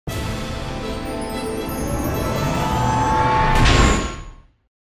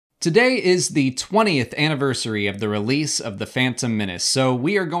Today is the 20th anniversary of the release of The Phantom Menace, so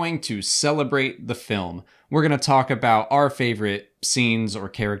we are going to celebrate the film. We're going to talk about our favorite scenes or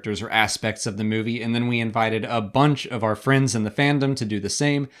characters or aspects of the movie, and then we invited a bunch of our friends in the fandom to do the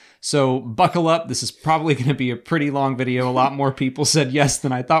same. So buckle up, this is probably going to be a pretty long video. A lot more people said yes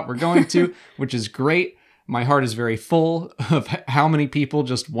than I thought we're going to, which is great. My heart is very full of how many people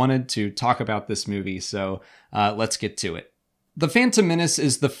just wanted to talk about this movie, so let's get to it. The Phantom Menace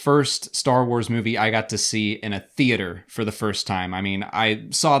is the first Star Wars movie I got to see in a theater for the first time. I mean, I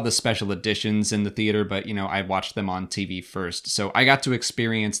saw the special editions in the theater, but, I watched them on TV first. So I got to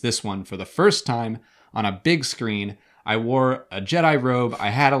experience this one for the first time on a big screen. I wore a Jedi robe. I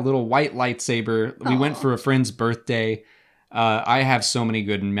had a little white lightsaber. We went for a friend's birthday. I have so many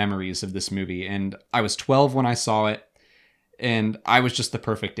good memories of this movie, and I was 12 when I saw it. And I was just the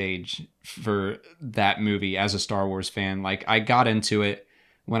perfect age for that movie as a Star Wars fan. Like, I got into it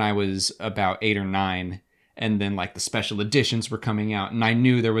when I was about 8 or 9. And then, the special editions were coming out. And I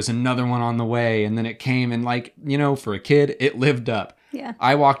knew there was another one on the way. And then it came and, for a kid, it lived up. Yeah.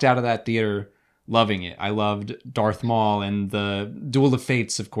 I walked out of that theater loving it. I loved Darth Maul and the Duel of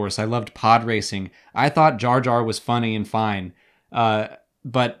Fates, of course. I loved pod racing. I thought Jar Jar was funny and fine.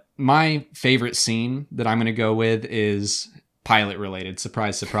 But my favorite scene that I'm going to go with is pilot related.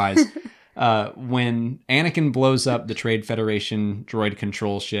 Surprise, surprise. When Anakin blows up the Trade Federation droid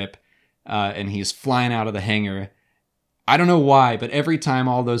control ship and he's flying out of the hangar. I don't know why, but every time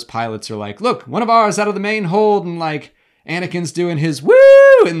all those pilots are like, look, one of ours out of the main hold, and Anakin's doing his woo,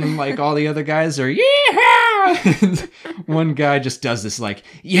 and all the other guys are yeah. One guy just does this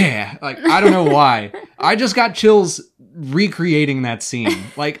yeah. I don't know why. I just got chills recreating that scene.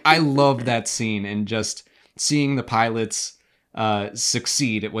 I love that scene, and just seeing the pilots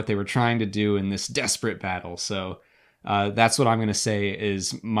succeed at what they were trying to do in this desperate battle. So that's what I'm going to say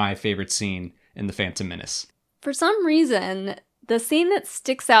is my favorite scene in The Phantom Menace. For some reason, the scene that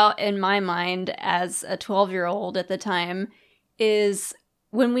sticks out in my mind as a 12-year-old at the time is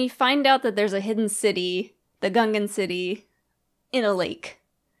when we find out that there's a hidden city, the Gungan city, in a lake.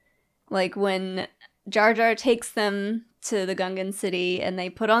 When Jar Jar takes them to the Gungan city and they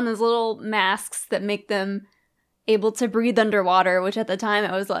put on those little masks that make them able to breathe underwater, which at the time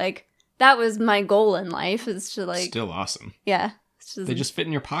I was that was my goal in life, is to still awesome. Yeah. They just fit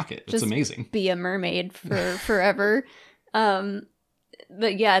in your pocket. It's amazing. Be a mermaid for forever.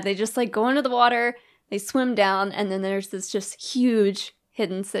 But yeah, they just go into the water, they swim down, and then there's this just huge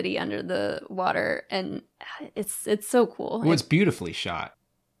hidden city under the water, and it's so cool. Well, it's beautifully shot.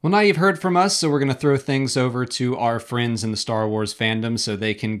 Well, now you've heard from us, so we're going to throw things over to our friends in the Star Wars fandom so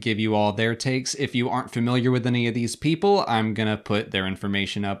they can give you all their takes. If you aren't familiar with any of these people, I'm going to put their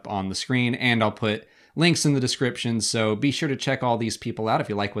information up on the screen, and I'll put links in the description, so be sure to check all these people out if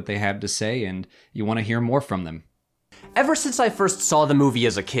you like what they have to say and you want to hear more from them. Ever since I first saw the movie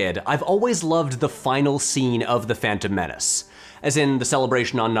as a kid, I've always loved the final scene of The Phantom Menace, as in the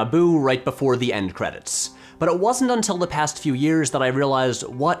celebration on Naboo right before the end credits. But it wasn't until the past few years that I realized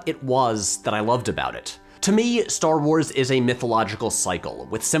what it was that I loved about it. To me, Star Wars is a mythological cycle,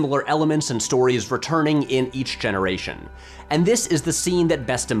 with similar elements and stories returning in each generation. And this is the scene that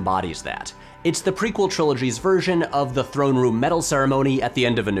best embodies that. It's the prequel trilogy's version of the throne room medal ceremony at the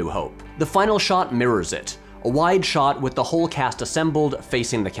end of A New Hope. The final shot mirrors it, a wide shot with the whole cast assembled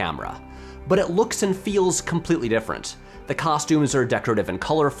facing the camera. But it looks and feels completely different. The costumes are decorative and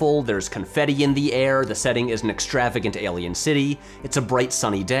colorful, there's confetti in the air, the setting is an extravagant alien city, it's a bright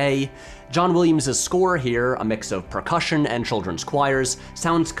sunny day. John Williams' score here, a mix of percussion and children's choirs,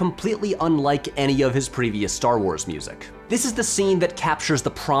 sounds completely unlike any of his previous Star Wars music. This is the scene that captures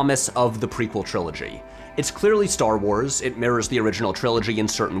the promise of the prequel trilogy. It's clearly Star Wars, it mirrors the original trilogy in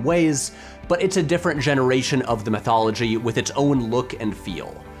certain ways, but it's a different generation of the mythology with its own look and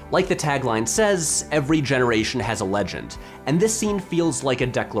feel. Like the tagline says, every generation has a legend, and this scene feels like a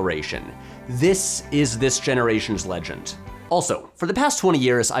declaration. This is this generation's legend. Also, for the past 20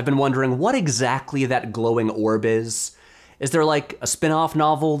 years, I've been wondering what exactly that glowing orb is. Is there a spin-off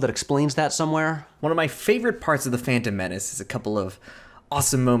novel that explains that somewhere? One of my favorite parts of The Phantom Menace is a couple of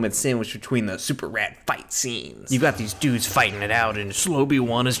awesome moments sandwiched between the super rad fight scenes. You got these dudes fighting it out, and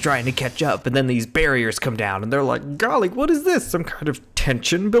Sloby-1 is trying to catch up, and then these barriers come down, and they're like, golly, what is this? Some kind of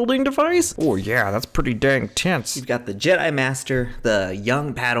tension-building device? Oh yeah, that's pretty dang tense. You've got the Jedi Master, the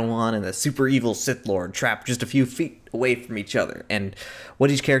young Padawan, and the super evil Sith Lord trapped just a few feet away from each other, and what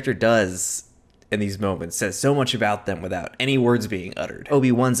each character does in these moments says so much about them without any words being uttered.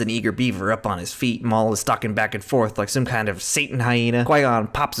 Obi-Wan's an eager beaver up on his feet. Maul is stalking back and forth like some kind of Satan hyena. Qui-Gon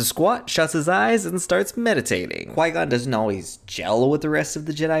pops a squat, shuts his eyes, and starts meditating. Qui-Gon doesn't always gel with the rest of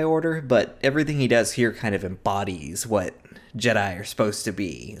the Jedi Order, but everything he does here kind of embodies what Jedi are supposed to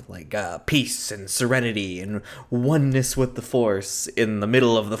be, like peace and serenity and oneness with the Force in the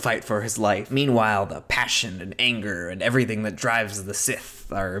middle of the fight for his life. Meanwhile, the passion and anger and everything that drives the Sith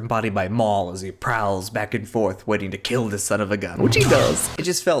are embodied by Maul as he prowls back and forth waiting to kill this son of a gun, which he does. It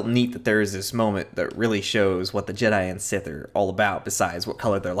just felt neat that there is this moment that really shows what the Jedi and Sith are all about besides what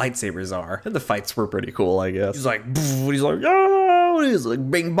color their lightsabers are. And the fights were pretty cool, I guess. He's like, he's like, oh, he's like,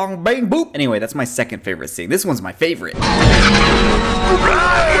 bing, bong, bang, boop. Anyway, that's my second favorite scene. This one's my favorite.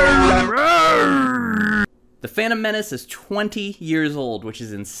 The Phantom Menace is 20 years old, which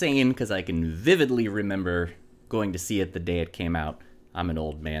is insane because I can vividly remember going to see it the day it came out. I'm an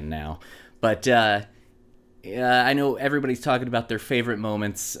old man now. But I know everybody's talking about their favorite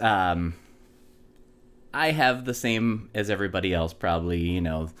moments. I have the same as everybody else, probably, you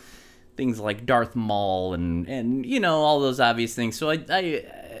know, things like Darth Maul and you know, all those obvious things. So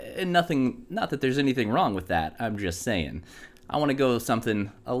and nothing, not that there's anything wrong with that. I'm just saying. I want to go with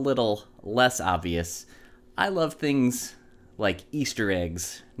something a little less obvious. I love things like Easter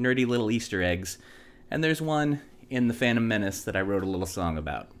eggs, nerdy little Easter eggs. And there's one in The Phantom Menace that I wrote a little song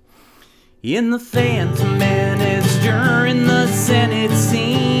about. In The Phantom Menace, during the Senate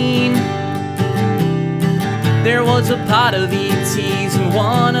scene, there was a pot of ETs, and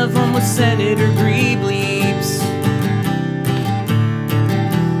one of them was Senator Greebleeps.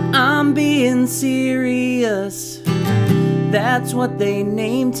 I'm being serious, that's what they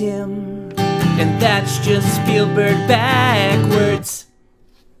named him, and that's just Spielberg backwards.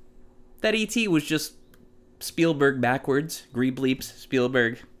 That ET was just Spielberg backwards. Greebleeps,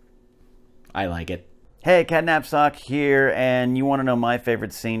 Spielberg. I like it. Hey, Cat Napzok here, and you want to know my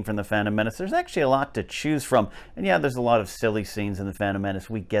favorite scene from The Phantom Menace? There's actually a lot to choose from. And yeah, there's a lot of silly scenes in The Phantom Menace.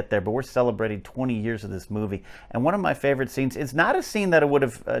 We get there, but we're celebrating 20 years of this movie. And one of my favorite scenes is not a scene that I would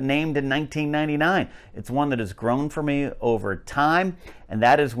have named in 1999. It's one that has grown for me over time, and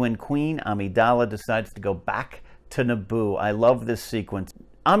that is when Queen Amidala decides to go back to Naboo. I love this sequence.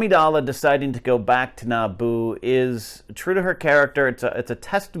 Amidala deciding to go back to Naboo is true to her character. It's a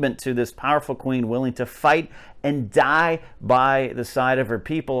testament to this powerful queen willing to fight and die by the side of her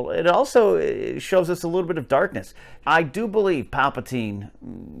people. It also shows us a little bit of darkness. I do believe Palpatine,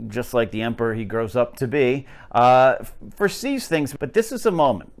 just like the Emperor he grows up to be, foresees things, but this is a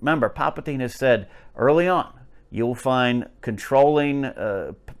moment. Remember, Palpatine has said early on, you'll find controlling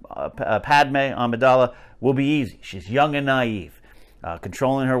Padme Amidala will be easy. She's young and naive.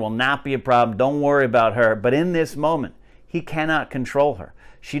 Controlling her will not be a problem. Don't worry about her. But in this moment, he cannot control her.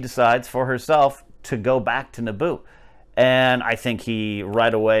 She decides for herself to go back to Naboo. And I think he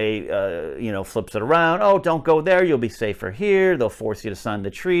right away, flips it around. Oh, don't go there. You'll be safer here. They'll force you to sign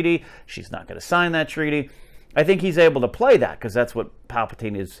the treaty. She's not going to sign that treaty. I think he's able to play that because that's what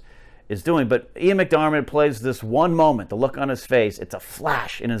Palpatine is doing. But Ian McDiarmid plays this one moment, the look on his face. It's a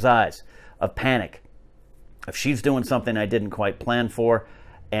flash in his eyes of panic. If she's doing something I didn't quite plan for,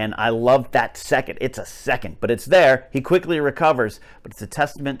 and I love that second. It's a second, but it's there. He quickly recovers, but it's a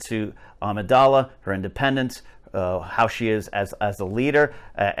testament to Amidala, her independence, how she is as a leader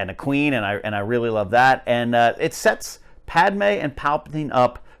and a queen, and I really love that. And it sets Padme and Palpatine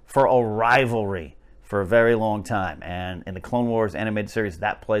up for a rivalry for a very long time. And in the Clone Wars animated series,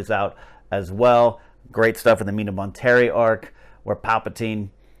 that plays out as well. Great stuff in the Mina Monteri arc, where Palpatine,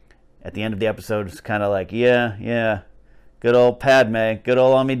 at the end of the episode, is kind of like, yeah, good old Padme, good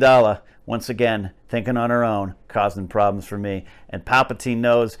old Amidala, once again, thinking on her own, causing problems for me. And Palpatine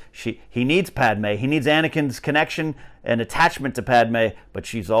knows he needs Padme. He needs Anakin's connection and attachment to Padme, but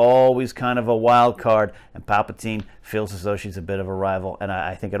she's always kind of a wild card, and Palpatine feels as though she's a bit of a rival. And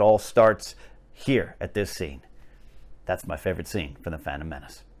I think it all starts here at this scene. That's my favorite scene from The Phantom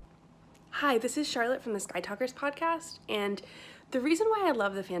Menace. Hi, this is Charlotte from the Sky Talkers podcast, and the reason why I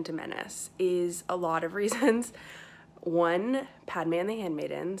love The Phantom Menace is a lot of reasons. One, Padme and the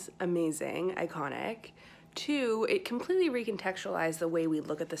Handmaidens, amazing, iconic. Two, it completely recontextualized the way we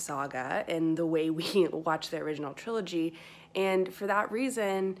look at the saga and the way we watch the original trilogy, and for that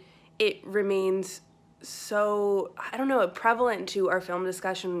reason, it remains so, prevalent to our film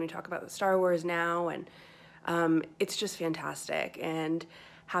discussion when we talk about Star Wars now, and it's just fantastic, and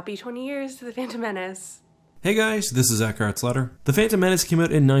happy 20 years to The Phantom Menace. Hey guys, this is Eckharts Ladder. The Phantom Menace came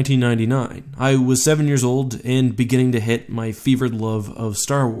out in 1999. I was 7 years old and beginning to hit my fevered love of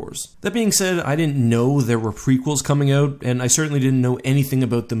Star Wars. That being said, I didn't know there were prequels coming out, and I certainly didn't know anything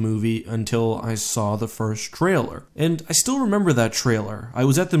about the movie until I saw the first trailer. And I still remember that trailer. I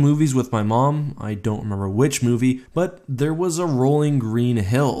was at the movies with my mom, I don't remember which movie, but there was a rolling green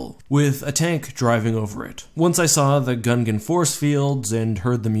hill with a tank driving over it. Once I saw the Gungan force fields and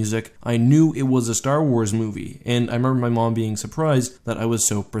heard the music, I knew it was a Star Wars movie. And I remember my mom being surprised that I was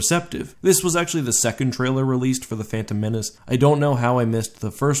so perceptive. This was actually the second trailer released for The Phantom Menace. I don't know how I missed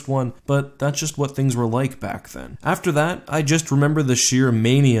the first one, but that's just what things were like back then. After that, I just remember the sheer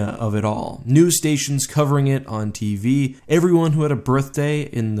mania of it all. News stations covering it on TV, everyone who had a birthday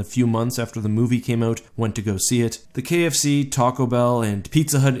in the few months after the movie came out went to go see it, the KFC, Taco Bell, and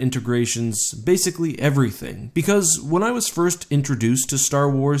Pizza Hut integrations, basically everything. Because when I was first introduced to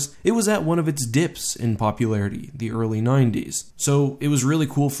Star Wars, it was at one of its dips in popularity, the early 90s. So it was really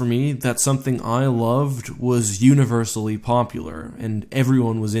cool for me that something I loved was universally popular and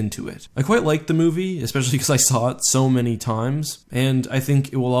everyone was into it. I quite liked the movie, especially because I saw it so many times, and I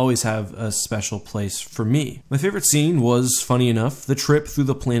think it will always have a special place for me. My favorite scene was, funny enough, the trip through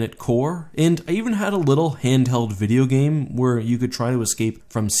the planet Core, and I even had a little handheld video game where you could try to escape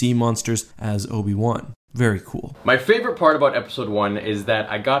from sea monsters as Obi-Wan. Very cool. My favorite part about episode 1 is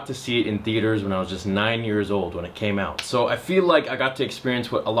that I got to see it in theaters when I was just 9 years old when it came out. So I feel like I got to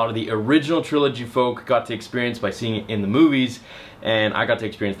experience what a lot of the original trilogy folk got to experience by seeing it in the movies, and I got to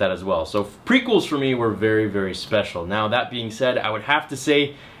experience that as well. So prequels for me were very, very special. Now that being said, I would have to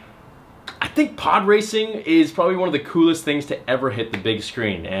say I think pod racing is probably one of the coolest things to ever hit the big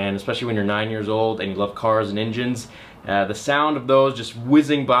screen, and especially when you're 9 years old and you love cars and engines. The sound of those just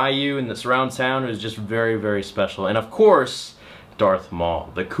whizzing by you and the surround sound is just very, very special. And of course, Darth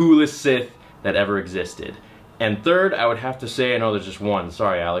Maul, the coolest Sith that ever existed. And third, I would have to say, I know there's just one,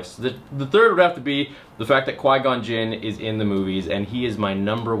 sorry Alex, the third would have to be the fact that Qui-Gon Jinn is in the movies, and he is my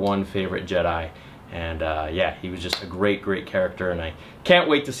 #1 favorite Jedi. And yeah, he was just a great, great character, and I can't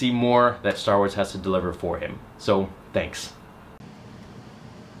wait to see more that Star Wars has to deliver for him. So, thanks.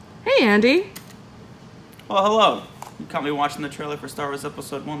 Hey Andy. Well, hello. You caught me watching the trailer for Star Wars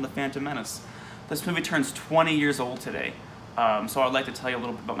Episode 1, The Phantom Menace. This movie turns 20 years old today, so I'd like to tell you a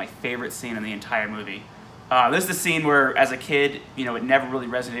little bit about my favorite scene in the entire movie. This is the scene where, as a kid, you know, it never really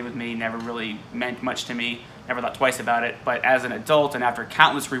resonated with me, never really meant much to me, never thought twice about it, but as an adult and after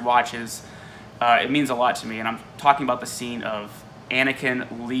countless rewatches, it means a lot to me, and I'm talking about the scene of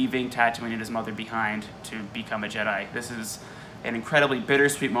Anakin leaving Tatooine and his mother behind to become a Jedi. This is an incredibly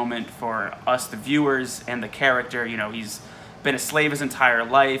bittersweet moment for us, the viewers, and the character. You know, he's been a slave his entire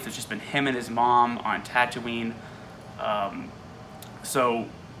life. It's just been him and his mom on Tatooine. So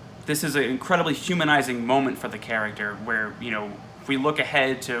this is an incredibly humanizing moment for the character where, you know, if we look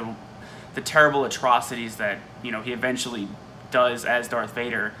ahead to the terrible atrocities that, you know, he eventually does as Darth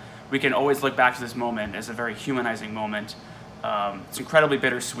Vader, we can always look back to this moment as a very humanizing moment. It's incredibly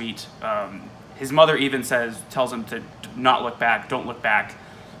bittersweet. His mother even tells him to not look back, don't look back.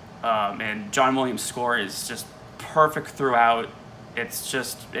 And John Williams' score is just perfect throughout.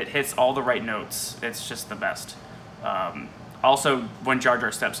 It hits all the right notes. It's just the best. Also, when Jar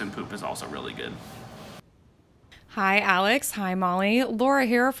Jar steps in poop is also really good. Hi Alex, hi Molly. Laura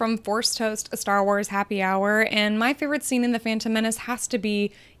here from Force Toast, a Star Wars happy hour, and my favorite scene in The Phantom Menace has to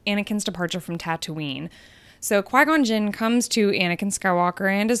be Anakin's departure from Tatooine. So Qui-Gon Jinn comes to Anakin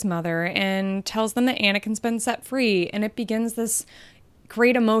Skywalker and his mother and tells them that Anakin's been set free, and it begins this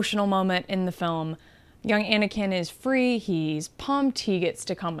great emotional moment in the film. Young Anakin is free, he's pumped, he gets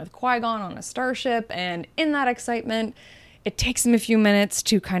to come with Qui-Gon on a starship, and in that excitement, it takes him a few minutes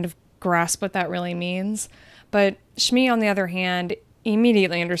to kind of grasp what that really means. But Shmi, on the other hand,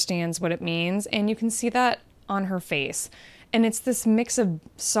 immediately understands what it means, and you can see that on her face. And it's this mix of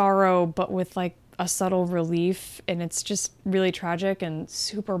sorrow, but with like a subtle relief, and it's just really tragic and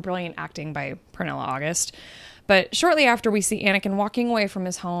super brilliant acting by Pernilla August. But shortly after, we see Anakin walking away from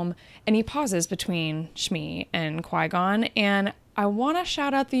his home, and he pauses between Shmi and Qui-Gon, and I want to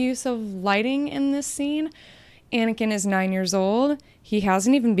shout out the use of lighting in this scene. Anakin is 9 years old, he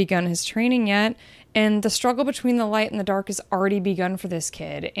hasn't even begun his training yet, and the struggle between the light and the dark has already begun for this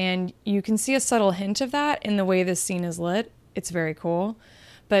kid, and you can see a subtle hint of that in the way this scene is lit. It's very cool.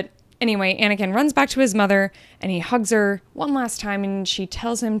 But anyway, Anakin runs back to his mother, and he hugs her one last time, and she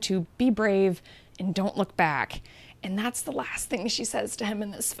tells him to be brave and don't look back. And that's the last thing she says to him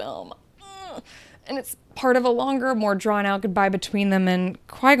in this film. And it's part of a longer, more drawn-out goodbye between them, and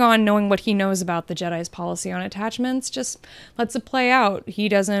Qui-Gon, knowing what he knows about the Jedi's policy on attachments, just lets it play out. He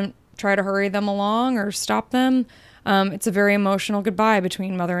doesn't try to hurry them along or stop them. It's a very emotional goodbye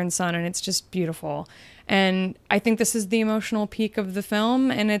between mother and son, and it's just beautiful. And I think this is the emotional peak of the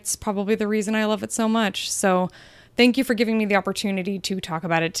film, and it's probably the reason I love it so much. So thank you for giving me the opportunity to talk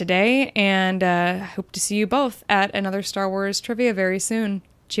about it today, and I hope to see you both at another Star Wars trivia very soon.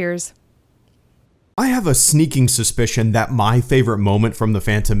 Cheers. I have a sneaking suspicion that my favorite moment from The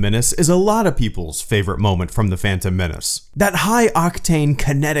Phantom Menace is a lot of people's favorite moment from The Phantom Menace. That high-octane,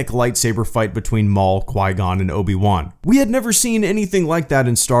 kinetic lightsaber fight between Maul, Qui-Gon, and Obi-Wan. We had never seen anything like that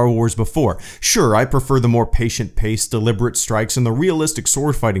in Star Wars before. Sure, I prefer the more patient-paced, deliberate strikes and the realistic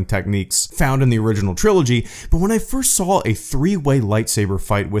sword-fighting techniques found in the original trilogy, but when I first saw a three-way lightsaber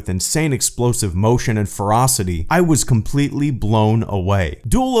fight with insane explosive motion and ferocity, I was completely blown away.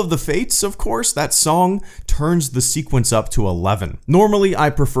 Duel of the Fates, of course, that song turns the sequence up to 11. Normally, I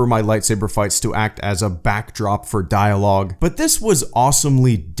prefer my lightsaber fights to act as a backdrop for dialogue, but this was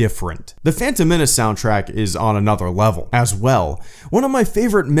awesomely different. The Phantom Menace soundtrack is on another level as well. One of my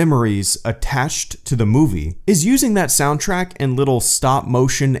favorite memories attached to the movie is using that soundtrack in little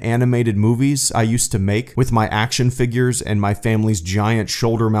stop-motion animated movies I used to make with my action figures and my family's giant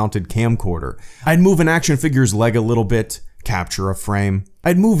shoulder-mounted camcorder. I'd move an action figure's leg a little bit, capture a frame.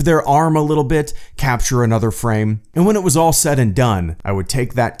 I'd move their arm a little bit, capture another frame, and when it was all said and done, I would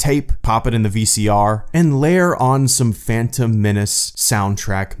take that tape, pop it in the VCR, and layer on some Phantom Menace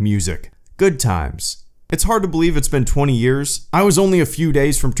soundtrack music. Good times. It's hard to believe it's been 20 years. I was only a few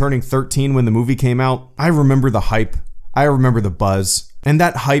days from turning 13 when the movie came out. I remember the hype. I remember the buzz. And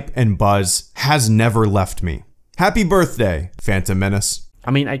that hype and buzz has never left me. Happy birthday, Phantom Menace. I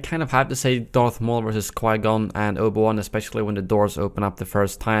mean, I kind of have to say Darth Maul versus Qui-Gon and Obi-Wan, especially when the doors open up the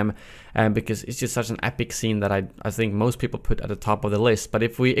first time, because it's just such an epic scene that I think most people put at the top of the list. But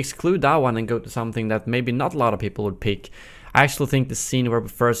if we exclude that one and go to something that maybe not a lot of people would pick, I actually think the scene where we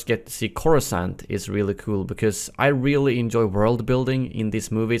first get to see Coruscant is really cool, because I really enjoy world building in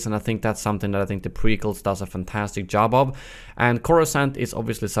these movies, and I think that's something that I think the prequels does a fantastic job of. And Coruscant is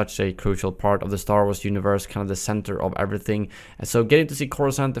obviously such a crucial part of the Star Wars universe, kind of the center of everything. And so getting to see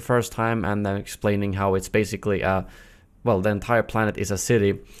Coruscant the first time and then explaining how it's basically well, the entire planet is a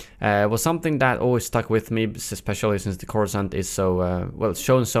city, was something that always stuck with me, especially since the Coruscant is so, well,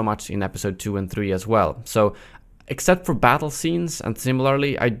 shown so much in episode 2 and 3 as well. So except for battle scenes, and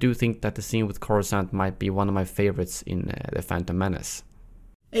similarly, I do think that the scene with Coruscant might be one of my favorites in The Phantom Menace.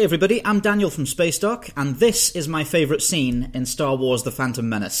 Hey everybody, I'm Daniel from Spacedock, and this is my favourite scene in Star Wars The Phantom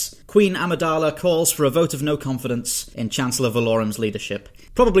Menace. Queen Amidala calls for a vote of no confidence in Chancellor Valorum's leadership.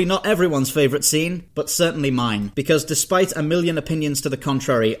 Probably not everyone's favourite scene, but certainly mine, because despite a million opinions to the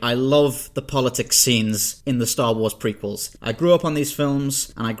contrary, I love the politics scenes in the Star Wars prequels. I grew up on these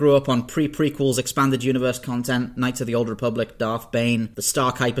films, and I grew up on pre-prequels expanded universe content, Knights of the Old Republic, Darth Bane, the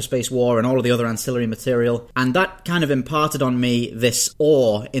Stark Hyperspace War, and all of the other ancillary material, and that kind of imparted on me this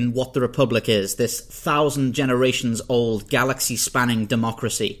awe in what the Republic is, this 1,000 generations old galaxy-spanning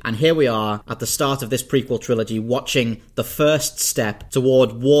democracy. And here we are at the start of this prequel trilogy, watching the first step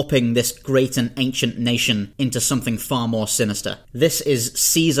toward warping this great and ancient nation into something far more sinister. This is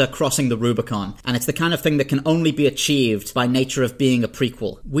Caesar crossing the Rubicon, and it's the kind of thing that can only be achieved by nature of being a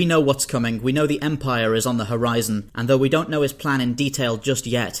prequel. We know what's coming, we know the Empire is on the horizon, and though we don't know his plan in detail just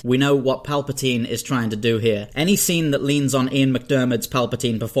yet, we know what Palpatine is trying to do here. Any scene that leans on Ian McDiarmid's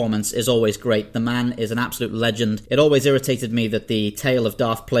Palpatine performance is always great. The man is an absolute legend. It always irritated me that the tale of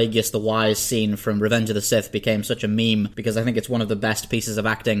Darth Plagueis the Wise scene from Revenge of the Sith became such a meme, because I think it's one of the best pieces of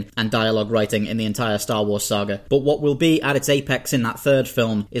acting and dialogue writing in the entire Star Wars saga. But what will be at its apex in that third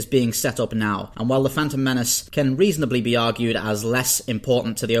film is being set up now, and while The Phantom Menace can reasonably be argued as less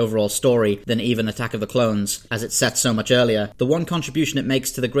important to the overall story than even Attack of the Clones, as it's set so much earlier, the one contribution it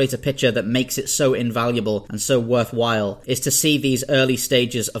makes to the greater picture that makes it so invaluable and so worthwhile is to see these early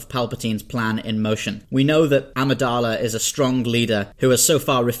stages of Palpatine's plan in motion. We know that Amidala is a strong leader who has so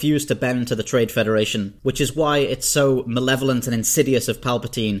far refused to bend to the Trade Federation, which is why it's so malevolent and insidious of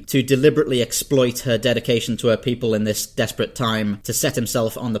Palpatine to deliberately exploit her dedication to her people in this desperate time to set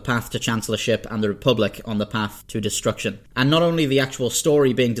himself on the path to Chancellorship and the Republic on the path to destruction. And not only the actual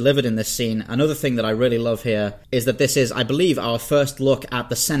story being delivered in this scene, another thing that I really love here is that this is, I believe, our first look at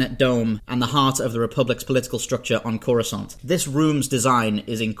the Senate Dome and the heart of the Republic's political structure on Coruscant. This room's design design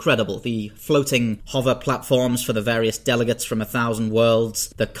is incredible. The floating hover platforms for the various delegates from 1,000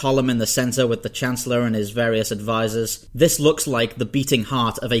 worlds, the column in the center with the Chancellor and his various advisors. This looks like the beating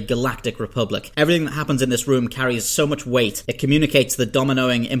heart of a galactic republic. Everything that happens in this room carries so much weight. It communicates the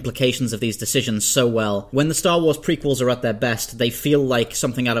dominoing implications of these decisions so well. When the Star Wars prequels are at their best, they feel like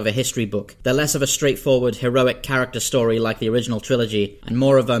something out of a history book. They're less of a straightforward, heroic character story like the original trilogy, and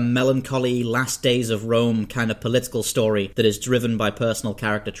more of a melancholy, last days of Rome kind of political story that is driven by personal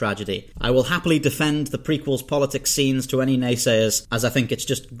character tragedy. I will happily defend the prequel's politics scenes to any naysayers, as I think it's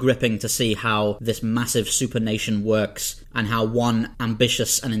just gripping to see how this massive supernation works, and how one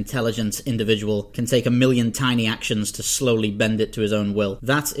ambitious and intelligent individual can take a million tiny actions to slowly bend it to his own will.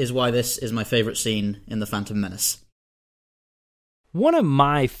 That is why this is my favourite scene in The Phantom Menace. One of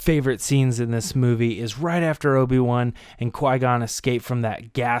my favorite scenes in this movie is right after Obi-Wan and Qui-Gon escape from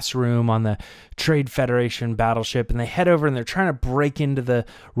that gas room on the Trade Federation battleship, and they head over and they're trying to break into the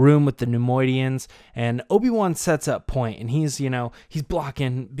room with the Neimoidians, and Obi-Wan sets up point, and he's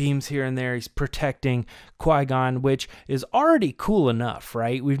blocking beams here and there, he's protecting Qui-Gon, which is already cool enough,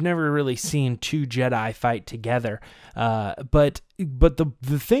 right? We've never really seen two Jedi fight together, but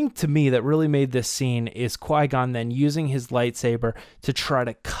the thing to me that really made this scene is Qui-Gon then using his lightsaber to try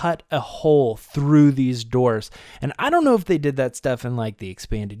to cut a hole through these doors. And I don't know if they did that stuff in like the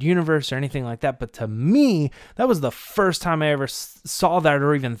expanded universe or anything like that, but to me, that was the first time I ever saw that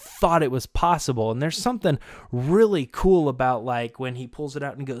or even thought it was possible. And there's something really cool about like when he pulls it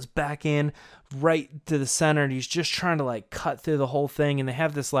out and goes back in right to the center, and he's just trying to like cut through the whole thing, and they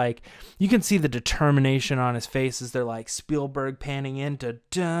have this like, you can see the determination on his face as they're like Spielberg panning into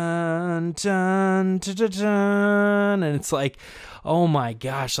dun dun dun dun dun, and it's like, oh my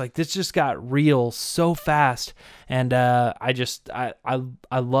gosh, like this just got real so fast, and I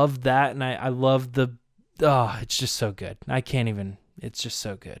love that, and I love it's just so good. It's just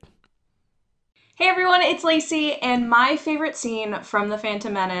so good. Hey everyone, it's Lacey, and my favorite scene from The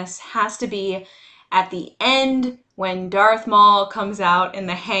Phantom Menace has to be at the end when Darth Maul comes out in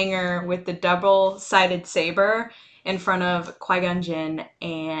the hangar with the double-sided saber in front of Qui-Gon Jinn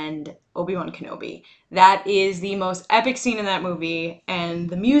and Obi-Wan Kenobi. That is the most epic scene in that movie, and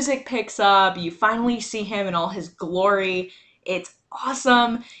the music picks up, you finally see him in all his glory. It's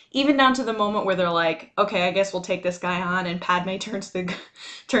awesome, even down to the moment where they're like, okay, I guess we'll take this guy on, and Padme turns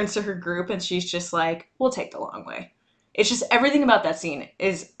to her group and she's just like, we'll take the long way. It's just, everything about that scene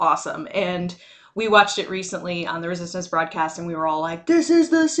is awesome, and we watched it recently on the Resistance broadcast and we were all like, this is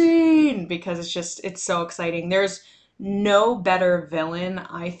the scene, because it's so exciting. There's no better villain,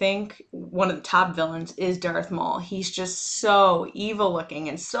 I think. One of the top villains is Darth Maul. He's just so evil looking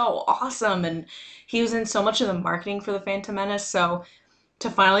and so awesome, and he was in so much of the marketing for The Phantom Menace, so to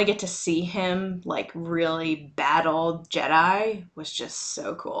finally get to see him like really battle Jedi was just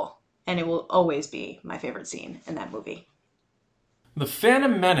so cool, and it will always be my favorite scene in that movie. The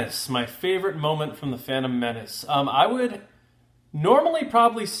Phantom Menace, my favorite moment from The Phantom Menace. I would normally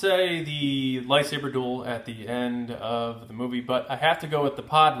probably say the lightsaber duel at the end of the movie, but I have to go with the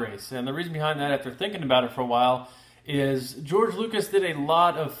pod race. And the reason behind that, after thinking about it for a while, is George Lucas did a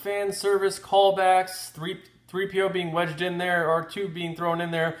lot of fan service callbacks, 3PO being wedged in there, R2 being thrown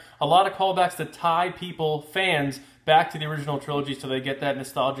in there, a lot of callbacks to tie fans, back to the original trilogy so they get that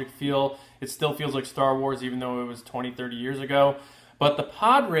nostalgic feel. It still feels like Star Wars even though it was 20, 30 years ago. But the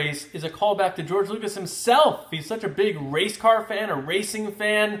pod race is a callback to George Lucas himself. He's such a big race car fan, a racing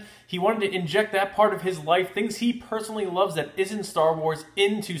fan. He wanted to inject that part of his life, things he personally loves that isn't Star Wars,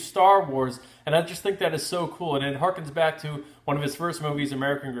 into Star Wars. And I just think that is so cool. And it harkens back to one of his first movies,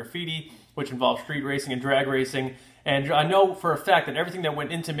 American Graffiti, which involved street racing and drag racing. And I know for a fact that everything that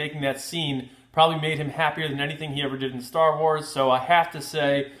went into making that scene probably made him happier than anything he ever did in Star Wars. So I have to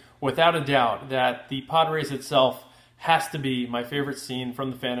say, without a doubt, that the pod race itself has to be my favorite scene from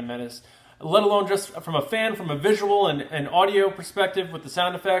The Phantom Menace, let alone just from a fan, from a visual and audio perspective with the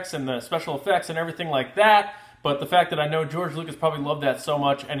sound effects and the special effects and everything like that. But the fact that I know George Lucas probably loved that so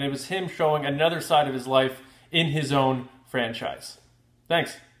much, and it was him showing another side of his life in his own franchise.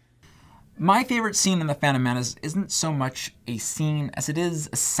 Thanks. My favorite scene in The Phantom Menace isn't so much a scene as it is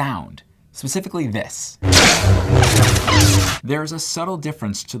a sound. Specifically this. There's a subtle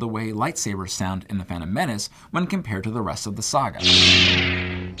difference to the way lightsabers sound in The Phantom Menace when compared to the rest of the saga.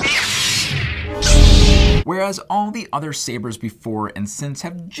 Whereas all the other sabers before and since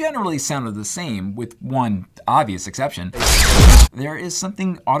have generally sounded the same, with one obvious exception, there is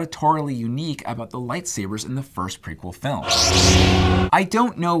something auditorily unique about the lightsabers in the first prequel film. I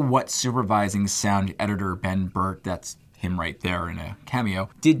don't know what supervising sound editor Ben Burtt, that's him right there in a cameo,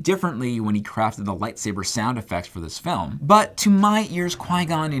 did differently when he crafted the lightsaber sound effects for this film. But to my ears,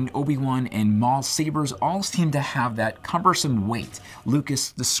 Qui-Gon and Obi-Wan and Maul's sabers all seem to have that cumbersome weight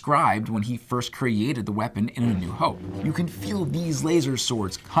Lucas described when he first created the weapon in A New Hope. You can feel these laser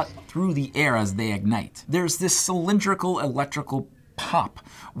swords cut through the air as they ignite. There's this cylindrical electrical pop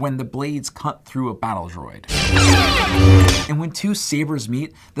when the blades cut through a battle droid. And when two sabers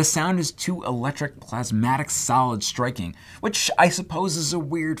meet, the sound is two electric plasmatic solids striking, which I suppose is a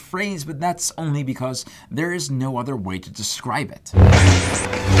weird phrase, but that's only because there is no other way to describe it.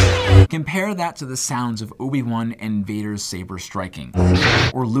 Compare that to the sounds of Obi-Wan and Vader's saber striking,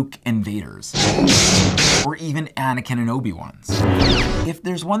 or Luke and Vader's, or even Anakin and Obi-Wan's. If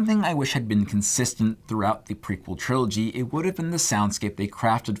there's one thing I wish had been consistent throughout the prequel trilogy, it would have been the soundscape they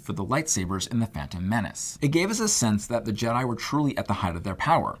crafted for the lightsabers in The Phantom Menace. It gave us a sense that the Jedi were truly at the height of their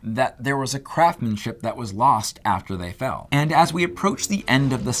power, that there was a craftsmanship that was lost after they fell. And as we approach the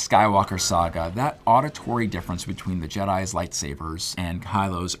end of the Skywalker saga, that auditory difference between the Jedi's lightsabers and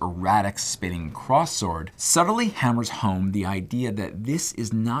Kylo's erratic spinning crossword subtly hammers home the idea that this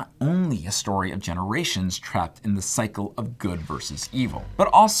is not only a story of generations trapped in the cycle of good versus evil, but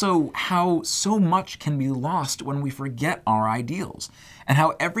also how so much can be lost when we forget our ideals, and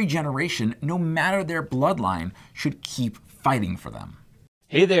how every generation, no matter their bloodline, should keep fighting for them.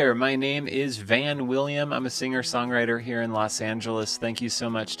 Hey there, my name is Van William. I'm a singer-songwriter here in Los Angeles. Thank you so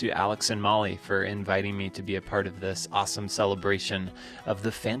much to Alex and Molly for inviting me to be a part of this awesome celebration of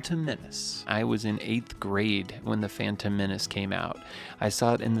The Phantom Menace. I was in 8th grade when The Phantom Menace came out. I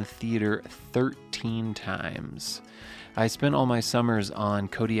saw it in the theater 13 times. I spent all my summers on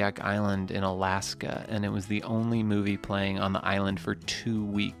Kodiak Island in Alaska, and it was the only movie playing on the island for 2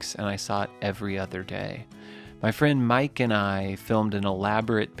 weeks, and I saw it every other day. My friend Mike and I filmed an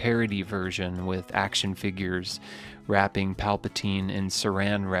elaborate parody version with action figures wrapping Palpatine in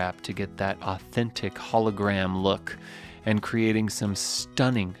saran wrap to get that authentic hologram look, and creating some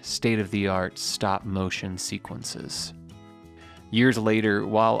stunning state-of-the-art stop-motion sequences. Years later,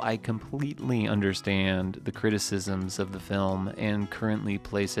 while I completely understand the criticisms of the film and currently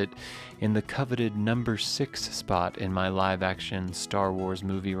place it in the coveted number 6 spot in my live-action Star Wars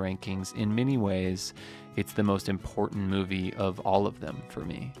movie rankings, in many ways, it's the most important movie of all of them for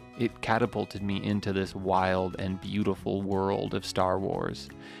me. It catapulted me into this wild and beautiful world of Star Wars.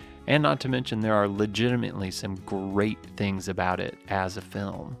 And not to mention, there are legitimately some great things about it as a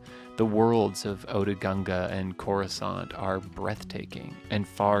film. The worlds of Oda Gunga and Coruscant are breathtaking and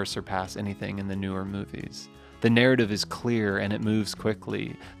far surpass anything in the newer movies. The narrative is clear and it moves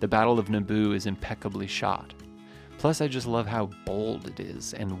quickly. The Battle of Naboo is impeccably shot. Plus, I just love how bold it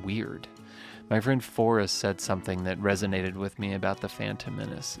is and weird. My friend Forrest said something that resonated with me about The Phantom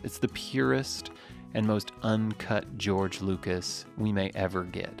Menace. It's the purest and most uncut George Lucas we may ever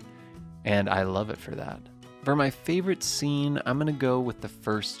get. And I love it for that. For my favorite scene, I'm going to go with the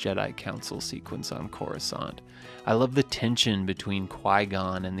first Jedi Council sequence on Coruscant. I love the tension between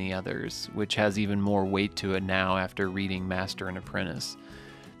Qui-Gon and the others, which has even more weight to it now after reading Master and Apprentice.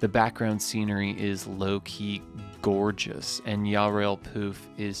 The background scenery is low-key gorgeous, and Yarael Poof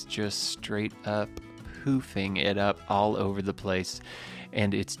is just straight up poofing it up all over the place,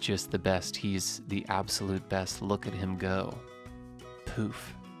 and it's just the best. He's the absolute best. Look at him go.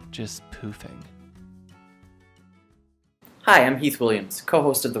 Poof. Just poofing. Hi, I'm Heath Williams,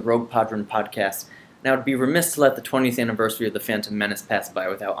 co-host of the Rogue Padron podcast, and I would be remiss to let the 20th anniversary of The Phantom Menace pass by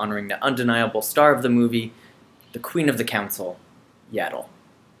without honoring the undeniable star of the movie, the Queen of the Council, Yaddle.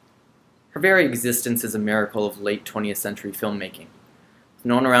 Her very existence is a miracle of late 20th century filmmaking. With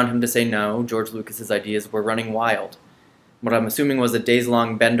no one around him to say no, George Lucas's ideas were running wild. What I'm assuming was a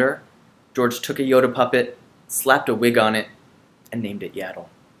days-long bender, George took a Yoda puppet, slapped a wig on it, and named it Yaddle.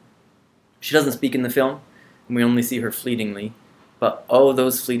 She doesn't speak in the film, and we only see her fleetingly, but oh,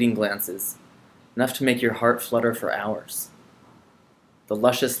 those fleeting glances, enough to make your heart flutter for hours. The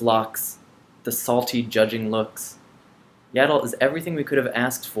luscious locks, the salty, judging looks. Yaddle is everything we could have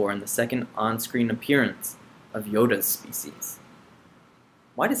asked for in the second on-screen appearance of Yoda's species.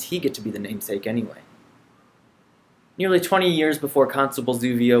 Why does he get to be the namesake anyway? Nearly 20 years before Constable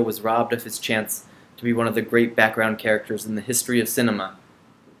Zuvio was robbed of his chance to be one of the great background characters in the history of cinema,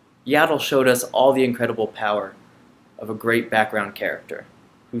 Yaddle showed us all the incredible power of a great background character,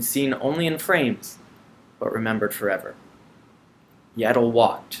 who's seen only in frames, but remembered forever. Yaddle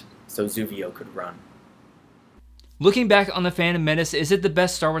walked so Zuvio could run. Looking back on The Phantom Menace, is it the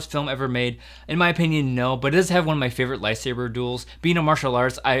best Star Wars film ever made? In my opinion, no, but it does have one of my favorite lightsaber duels. Being a martial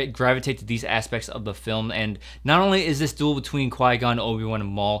arts, I gravitate to these aspects of the film, and not only is this duel between Qui-Gon, Obi-Wan, and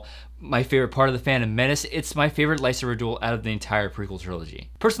Maul my favorite part of the Phantom Menace, it's my favorite lightsaber duel out of the entire prequel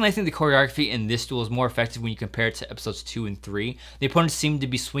trilogy. Personally, I think the choreography in this duel is more effective when you compare it to episodes 2 and 3. The opponents seem to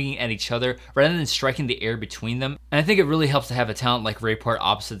be swinging at each other rather than striking the air between them, and I think it really helps to have a talent like Rayport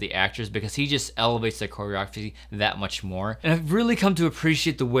opposite the actors because he just elevates the choreography that much more. And I've really come to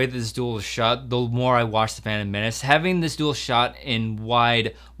appreciate the way that this duel is shot the more I watch the Phantom Menace. Having this duel shot in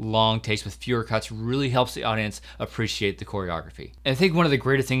wide, long takes with fewer cuts really helps the audience appreciate the choreography. And I think one of the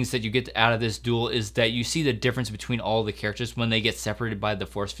greatest things that you get out of this duel is that you see the difference between all the characters when they get separated by the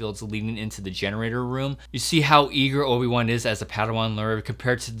force fields leading into the generator room. You see how eager Obi-Wan is as a Padawan learner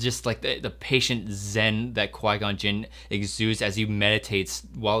compared to just like the patient zen that Qui-Gon Jinn exudes as he meditates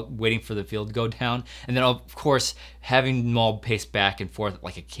while waiting for the field to go down. And then of course having Maul pace back and forth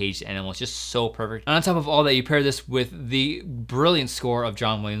like a caged animal is just so perfect. And on top of all that, you pair this with the brilliant score of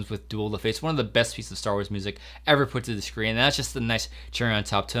John Williams with Duel of the Fates, one of the best pieces of Star Wars music ever put to the screen. And that's just a nice cherry on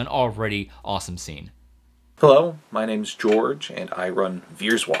top to an already awesome scene. Hello, my name's George, and I run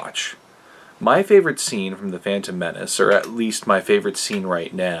Veers Watch. My favorite scene from The Phantom Menace, or at least my favorite scene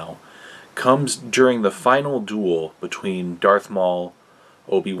right now, comes during the final duel between Darth Maul,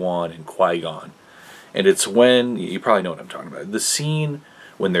 Obi-Wan, and Qui-Gon. And it's when, you probably know what I'm talking about, the scene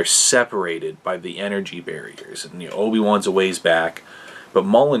when they're separated by the energy barriers. And Obi-Wan's a ways back, but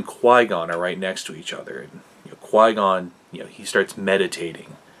Maul and Qui-Gon are right next to each other. And Qui-Gon, he starts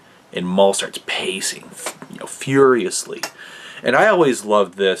meditating, and Maul starts pacing, furiously. And I always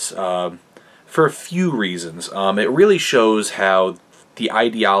loved this for a few reasons. It really shows how the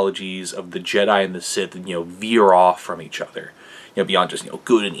ideologies of the Jedi and the Sith, veer off from each other. Beyond just,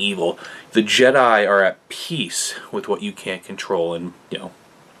 good and evil. The Jedi are at peace with what you can't control, and,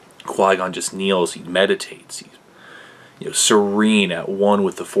 Qui-Gon just kneels, he meditates, he's, serene, at one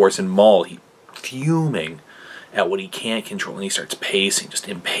with the Force, and Maul, he's fuming at what he can't control, and he starts pacing, just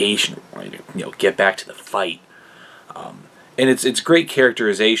impatient, wanting to, get back to the fight. And it's great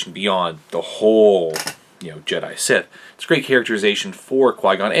characterization beyond the whole, Jedi Sith. It's great characterization for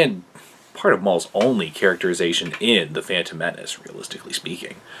Qui-Gon, and part of Maul's only characterization in The Phantom Menace, realistically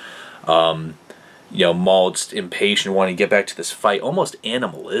speaking. Maul just impatient, wanting to get back to this fight, almost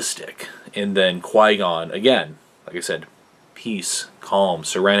animalistic. And then Qui-Gon, again, like I said, peace, calm,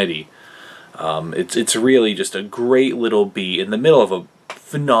 serenity. It's really just a great little beat in the middle of a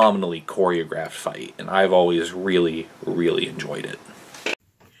phenomenally choreographed fight, and I've always really, really enjoyed it.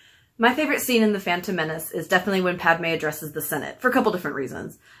 My favorite scene in The Phantom Menace is definitely when Padme addresses the Senate, for a couple different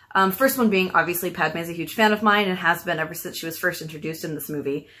reasons. First one being, obviously, Padme's a huge fan of mine and has been ever since she was first introduced in this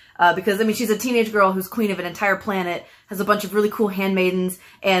movie. Because, she's a teenage girl who's queen of an entire planet, has a bunch of really cool handmaidens,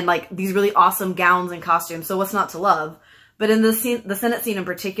 and, these really awesome gowns and costumes, so what's not to love? But in the Senate scene in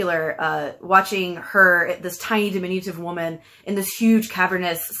particular, watching her, this tiny diminutive woman in this huge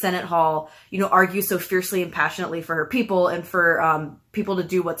cavernous Senate hall, argue so fiercely and passionately for her people and for people to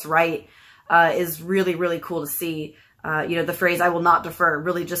do what's right, is really, really cool to see. The phrase, "I will not defer,"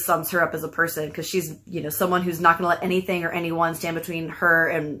 really just sums her up as a person, because she's, someone who's not going to let anything or anyone stand between her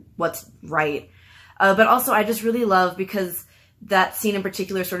and what's right. But also I just really love, because that scene in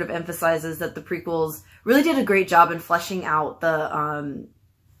particular sort of emphasizes that the prequels really did a great job in fleshing out the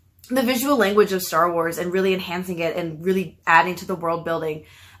visual language of Star Wars and really enhancing it and really adding to the world building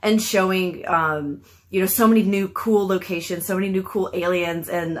and showing, so many new cool locations, so many new cool aliens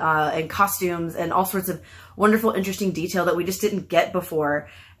and costumes and all sorts of wonderful, interesting detail that we just didn't get before.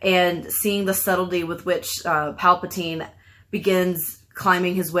 And seeing the subtlety with which Palpatine begins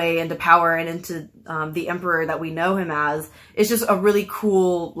climbing his way into power and into the Emperor that we know him as, is just a really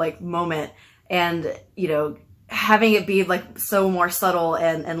cool moment. And having it be so more subtle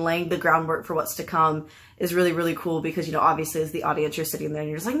and laying the groundwork for what's to come is really, really cool, because obviously as the audience you're sitting there and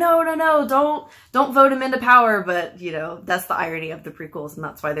you're just like, no, don't vote him into power, but that's the irony of the prequels, and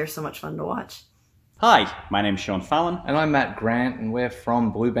that's why they're so much fun to watch. Hi, my name's Sean Fallon. And I'm Matt Grant, and we're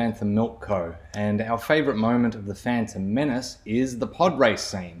from Blue Bantha Milk Co. And our favourite moment of The Phantom Menace is the pod race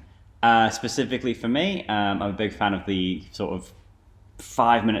scene. Specifically for me, I'm a big fan of the sort of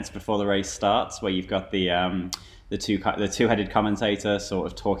 5 minutes before the race starts, where you've got the two-headed commentator sort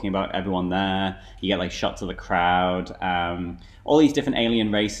of talking about everyone there. You get shots of the crowd, all these different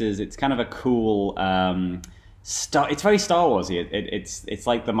alien races. It's kind of a cool. It's very Star Warsy. It's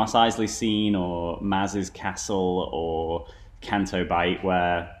like the Mos Eisley scene or Maz's castle or Canto Bight,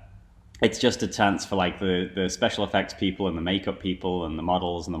 where it's just a chance for the special effects people and the makeup people and the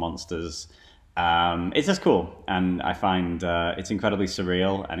models and the monsters. It's just cool, and I find it's incredibly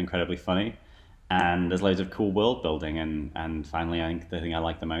surreal and incredibly funny, and there's loads of cool world building, and finally I think the thing I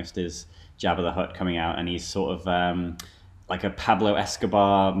like the most is Jabba the Hutt coming out, and he's sort of like a Pablo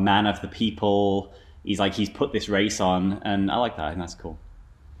Escobar man of the people. He's put this race on, and I like that. I think that's cool.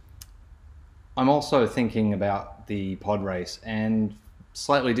 I'm also thinking about the pod race, and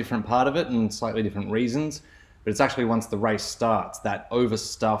slightly different part of it and slightly different reasons, but it's actually once the race starts, that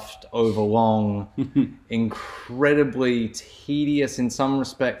overstuffed, overlong, incredibly tedious in some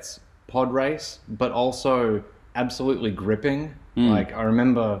respects pod race, but also absolutely gripping. Like, I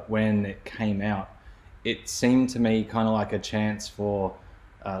remember when it came out, it seemed to me kind of like a chance for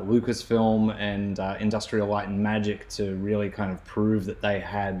Lucasfilm and Industrial Light and Magic to really kind of prove that they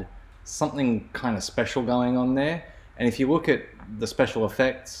had something kind of special going on there. And if you look at the special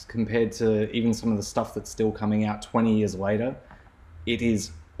effects compared to even some of the stuff that's still coming out 20 years later, it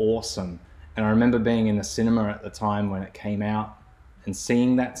is awesome. And I remember being in the cinema at the time when it came out and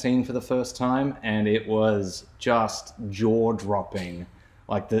seeing that scene for the first time, and it was just jaw-dropping.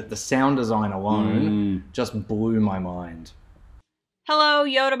 Like, the sound design alone just blew my mind. Hello,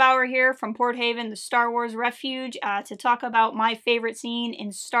 Yoda Bauer here from Port Haven, the Star Wars Refuge, to talk about my favorite scene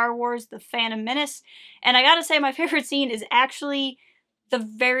in Star Wars: The Phantom Menace. And I gotta say, my favorite scene is actually the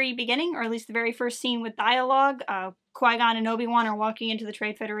very beginning, or at least the very first scene with dialogue. Qui-Gon and Obi-Wan are walking into the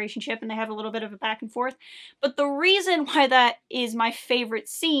Trade Federation ship, and they have a little bit of a back and forth. But the reason why that is my favorite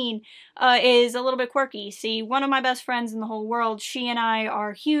scene is a little bit quirky. See, one of my best friends in the whole world, she and I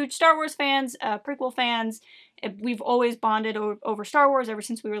are huge Star Wars fans, prequel fans. We've always bonded over Star Wars ever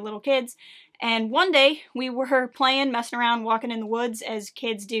since we were little kids. And one day, we were playing, messing around, walking in the woods, as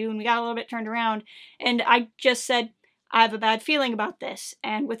kids do, and we got a little bit turned around. And I just said, I have a bad feeling about this.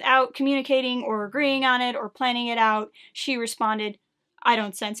 And without communicating or agreeing on it or planning it out, she responded, I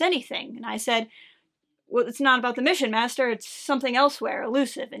don't sense anything. And I said, well, it's not about the mission, Master. It's something elsewhere,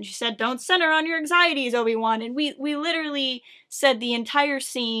 elusive. And she said, don't center on your anxieties, Obi-Wan. And we literally said the entire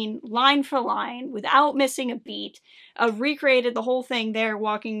scene, line for line, without missing a beat, recreated the whole thing there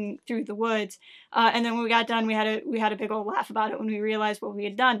walking through the woods. And then when we got done, we had a big old laugh about it when we realized what we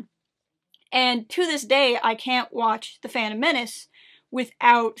had done. And to this day, I can't watch The Phantom Menace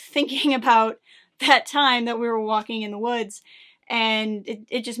without thinking about that time that we were walking in the woods. And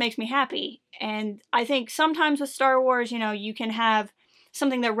it just makes me happy. And I think sometimes with Star Wars, you know, you can have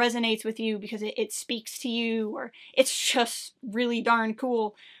something that resonates with you because it speaks to you, or it's just really darn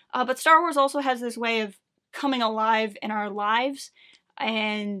cool. But Star Wars also has this way of coming alive in our lives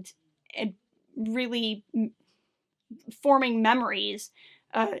and really forming memories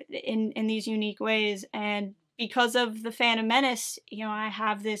in these unique ways. And because of The Phantom Menace, you know, I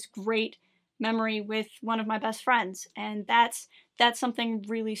have this great memory with one of my best friends, and that's something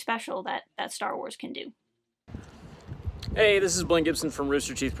really special that Star Wars can do. Hey, this is Blaine Gibson from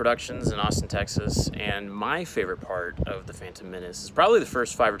Rooster Teeth Productions in Austin, Texas, and my favorite part of The Phantom Menace is probably the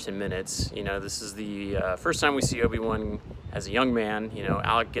first 5 or 10 minutes. You know, this is the first time we see Obi-Wan as a young man, you know,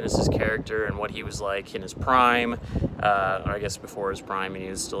 Alec Guinness's character and what he was like in his prime, or I guess before his prime, and he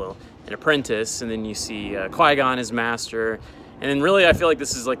was still an apprentice, and then you see Qui-Gon, his master. And then really, I feel like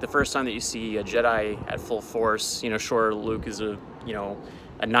this is like the first time that you see a Jedi at full force. You know, sure, Luke is a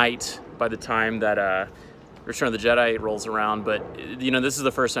knight by the time that Return of the Jedi rolls around, but you know, this is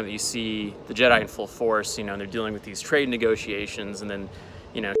the first time that you see the Jedi in full force. You know, and they're dealing with these trade negotiations, and then,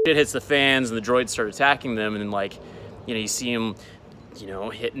 you know, shit hits the fans, and the droids start attacking them, and then, like, you know, you see them, you know,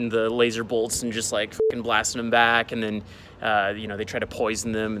 hitting the laser bolts and just like fucking blasting them back, and then you know, they try to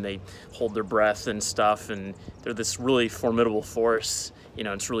poison them and they hold their breath and stuff, and they're this really formidable force. You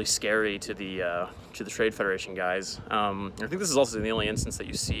know, it's really scary to the Trade Federation guys. I think this is also the only instance that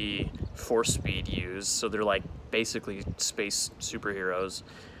you see force speed used, so they're like basically space superheroes.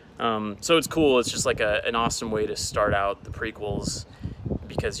 So it's cool. It's just like an awesome way to start out the prequels,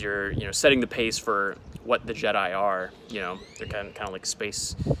 because you're, you know, setting the pace for what the Jedi are. You know, they're kind of like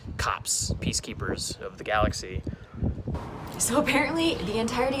space cops, peacekeepers of the galaxy. So apparently the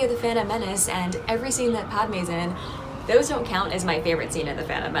entirety of The Phantom Menace and every scene that Padme's in, those don't count as my favorite scene in The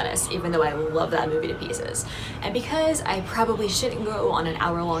Phantom Menace, even though I love that movie to pieces. And because I probably shouldn't go on an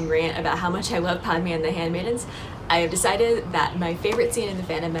hour-long rant about how much I love Padme and the Handmaidens, I have decided that my favorite scene in The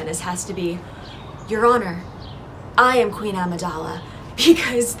Phantom Menace has to be, Your Honor, I am Queen Amidala.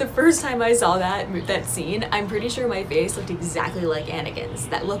 Because the first time I saw that scene, I'm pretty sure my face looked exactly like Anakin's.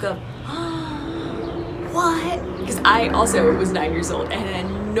 That look of, what? Because I also was 9 years old and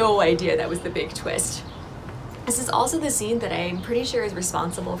had no idea that was the big twist. This is also the scene that I'm pretty sure is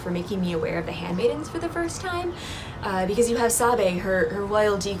responsible for making me aware of the Handmaidens for the first time, because you have Sabe, her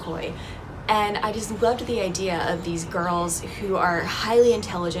royal decoy, and I just loved the idea of these girls who are highly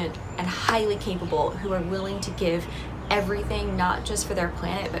intelligent and highly capable, who are willing to give everything, not just for their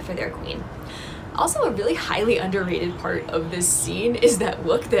planet, but for their queen. Also, a really highly underrated part of this scene is that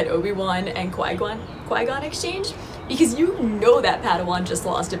look that Obi-Wan and Qui-Gon exchange, because you know that Padawan just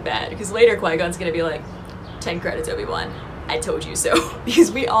lost a bet, because later Qui-Gon's gonna be like, 10 credits, Obi-Wan, I told you so,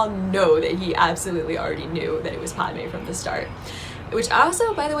 because we all know that he absolutely already knew that it was Padme from the start. Which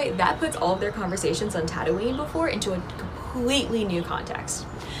also, by the way, that puts all of their conversations on Tatooine before into a completely new context.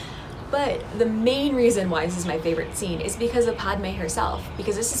 But the main reason why this is my favorite scene is because of Padme herself,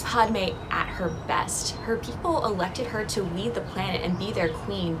 because this is Padme at her best. Her people elected her to lead the planet and be their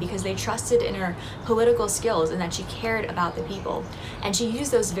queen because they trusted in her political skills and that she cared about the people. And she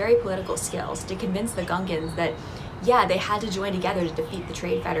used those very political skills to convince the Gungans that, yeah, they had to join together to defeat the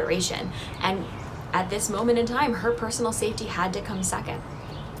Trade Federation. And at this moment in time, her personal safety had to come second.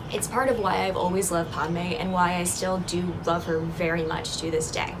 It's part of why I've always loved Padme and why I still do love her very much to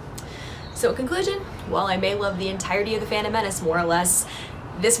this day. So in conclusion, while I may love the entirety of the Phantom Menace more or less,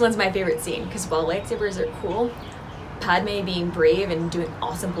 this one's my favorite scene, because while lightsabers are cool, Padme being brave and doing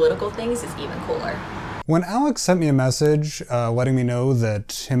awesome political things is even cooler. When Alex sent me a message letting me know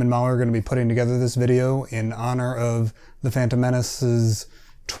that him and Molly are going to be putting together this video in honor of the Phantom Menace's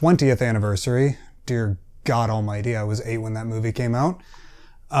 20th anniversary, dear God almighty, I was 8 when that movie came out,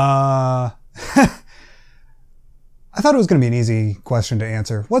 I thought it was going to be an easy question to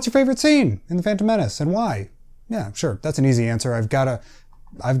answer. What's your favorite scene in The Phantom Menace and why? Yeah, sure, that's an easy answer. I've got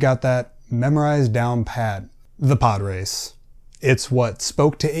that memorized down pat. The pod race. It's what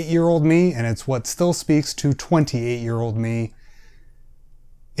spoke to 8-year-old me, and it's what still speaks to 28-year-old me.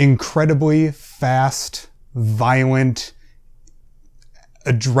 Incredibly fast, violent,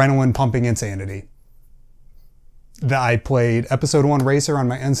 adrenaline-pumping insanity. I played Episode 1 Racer on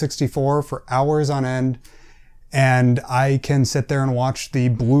my N64 for hours on end, and I can sit there and watch the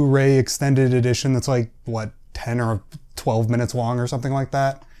Blu-ray extended edition that's like, what, 10 or 12 minutes long or something like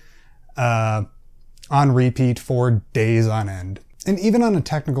that, on repeat for days on end. And even on a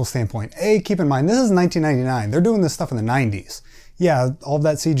technical standpoint, keep in mind, this is 1999. They're doing this stuff in the 90s. Yeah, all of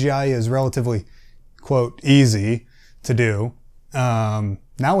that CGI is relatively, quote, easy to do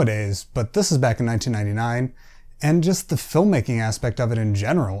nowadays, but this is back in 1999. And just the filmmaking aspect of it in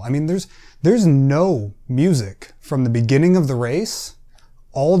general. I mean, there's no music from the beginning of the race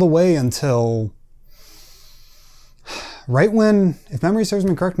all the way until right when, if memory serves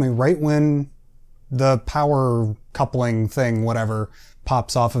me correctly, right when the power coupling thing, whatever,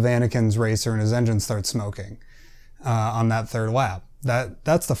 pops off of Anakin's racer and his engine starts smoking on that third lap.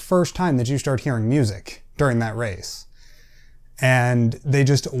 That's the first time that you start hearing music during that race. And they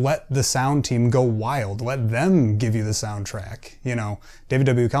just let the sound team go wild, let them give you the soundtrack. You know, David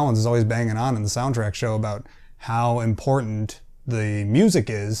W. Collins is always banging on in the soundtrack show about how important the music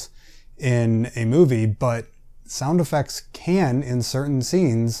is in a movie, but sound effects can, in certain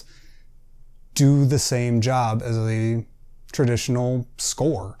scenes, do the same job as a traditional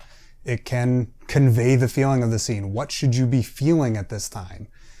score. It can convey the feeling of the scene. What should you be feeling at this time?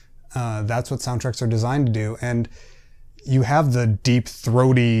 That's what soundtracks are designed to do. And you have the deep,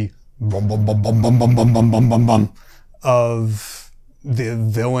 throaty bum bum bum bum bum bum bum bum bum bum bum of the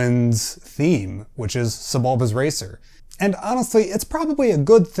villain's theme, which is Sebulba's Racer. And honestly, it's probably a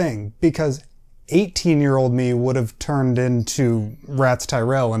good thing, because 18-year-old me would have turned into Rats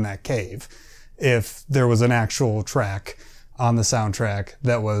Tyrell in that cave if there was an actual track on the soundtrack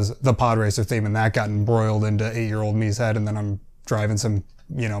that was the Pod Racer theme, and that got embroiled into 8-year-old me's head, and then I'm driving some,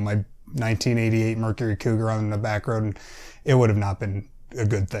 you know, my 1988 Mercury Cougar on the back road, and it would have not been a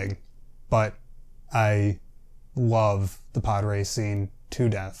good thing. But I love the pod race scene to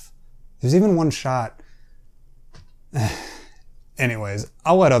death. There's even one shot. Anyways,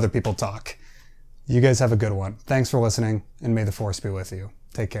 I'll let other people talk. You guys have a good one. Thanks for listening, and may the Force be with you.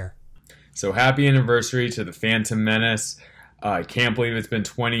 Take care. So happy anniversary to The Phantom Menace. I can't believe it's been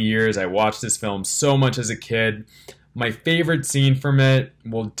 20 years. I watched this film so much as a kid. My favorite scene from it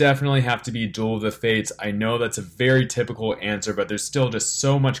will definitely have to be Duel of the Fates. I know that's a very typical answer, but there's still just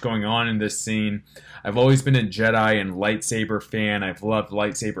so much going on in this scene. I've always been a Jedi and lightsaber fan. I've loved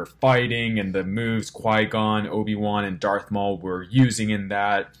lightsaber fighting and the moves Qui-Gon, Obi-Wan, and Darth Maul were using in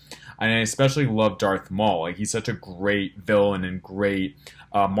that. And I especially love Darth Maul. Like, he's such a great villain and great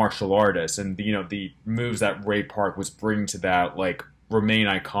martial artist. And, you know, the moves that Ray Park was bringing to that, like, remain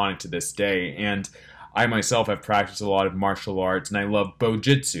iconic to this day. And I myself have practiced a lot of martial arts, and I love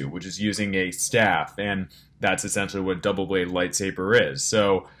Bojitsu, which is using a staff, and that's essentially what double blade lightsaber is.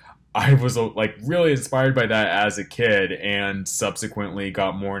 So I was like really inspired by that as a kid, and subsequently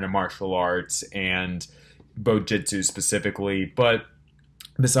got more into martial arts and Bojitsu specifically. But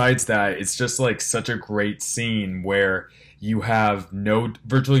besides that, it's just like such a great scene where you have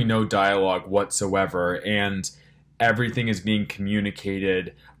virtually no dialogue whatsoever, and everything is being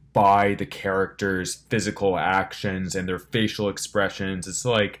communicated by the characters' physical actions and their facial expressions. It's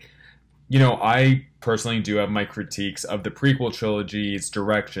like, I personally do have my critiques of the prequel trilogy's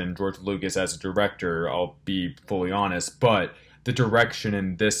direction, George Lucas as a director, I'll be fully honest, but the direction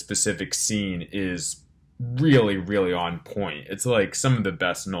in this specific scene is really, really on point. It's like some of the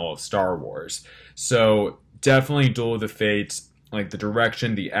best in all of Star Wars. So definitely Duel of the Fates, like the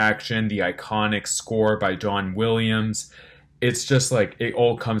direction, the action, the iconic score by John Williams. It's just like it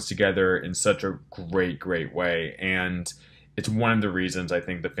all comes together in such a great, great way. And it's one of the reasons I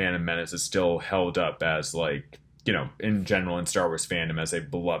think The Phantom Menace is still held up as like, in general in Star Wars fandom as a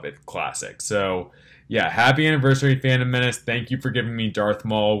beloved classic. So yeah, happy anniversary, Phantom Menace. Thank you for giving me Darth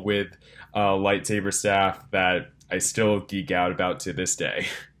Maul with lightsaber staff that I still geek out about to this day.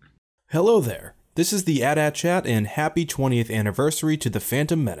 Hello there. This is the AT-AT Chat, and happy 20th anniversary to The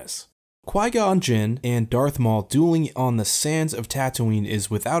Phantom Menace. Qui-Gon Jinn and Darth Maul dueling on the sands of Tatooine is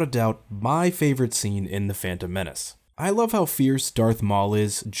without a doubt my favorite scene in The Phantom Menace. I love how fierce Darth Maul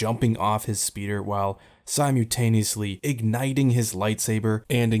is, jumping off his speeder while simultaneously igniting his lightsaber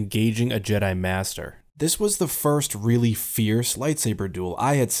and engaging a Jedi Master. This was the first really fierce lightsaber duel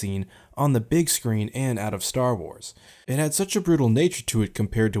I had seen on the big screen and out of Star Wars. It had such a brutal nature to it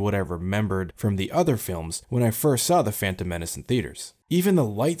compared to what I remembered from the other films when I first saw The Phantom Menace in theaters. Even the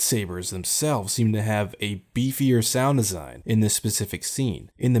lightsabers themselves seemed to have a beefier sound design in this specific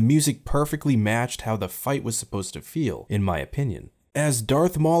scene, and the music perfectly matched how the fight was supposed to feel, in my opinion. As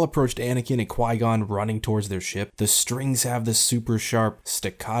Darth Maul approached Anakin and Qui-Gon running towards their ship, the strings have this super sharp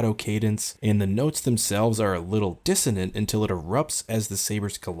staccato cadence, and the notes themselves are a little dissonant until it erupts as the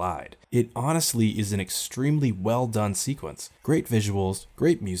sabers collide. It honestly is an extremely well done sequence. Great visuals,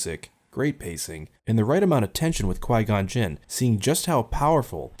 great music, great pacing, and the right amount of tension with Qui-Gon Jinn, seeing just how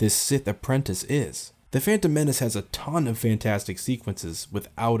powerful this Sith apprentice is. The Phantom Menace has a ton of fantastic sequences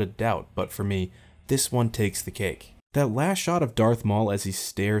without a doubt, but for me, this one takes the cake. That last shot of Darth Maul as he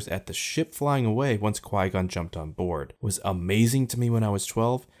stares at the ship flying away once Qui-Gon jumped on board was amazing to me when I was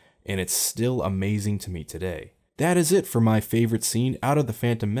 12, and it's still amazing to me today. That is it for my favorite scene out of The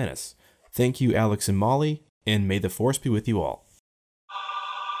Phantom Menace. Thank you, Alex and Molly, and may the Force be with you all.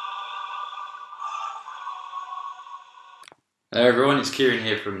 Hello everyone, it's Kieran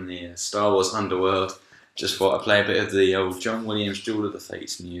here from the Star Wars Underworld. Just thought I'd play a bit of the old John Williams Duel of the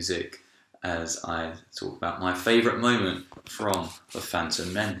Fates music as I talk about my favourite moment from The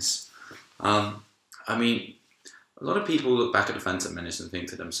Phantom Menace. I mean, a lot of people look back at The Phantom Menace and think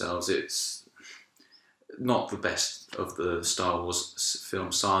to themselves it's not the best of the Star Wars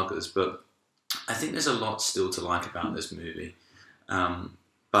film sagas, but I think there's a lot still to like about this movie.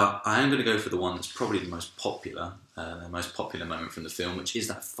 But I am going to go for the one that's probably the most popular moment from the film, which is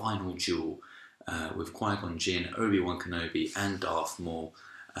that final duel with Qui-Gon Jinn, Obi-Wan Kenobi and Darth Maul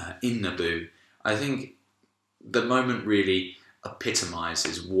in Naboo. I think the moment really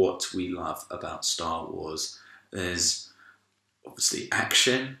epitomizes what we love about Star Wars. There's obviously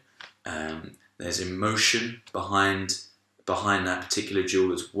action, there's emotion behind that particular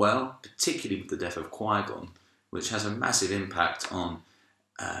duel as well, particularly with the death of Qui-Gon, which has a massive impact on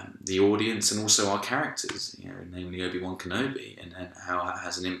the audience and also our characters, namely Obi-Wan Kenobi, and how it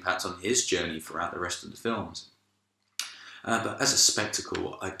has an impact on his journey throughout the rest of the films. But as a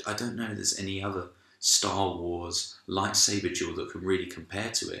spectacle, I don't know there's any other Star Wars lightsaber duel that can really compare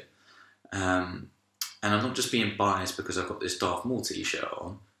to it. And I'm not just being biased because I've got this Darth Maul t-shirt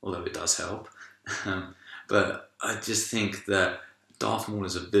on, although it does help. But I just think that Darth Maul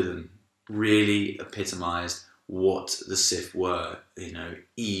as a villain really epitomised what the Sith were,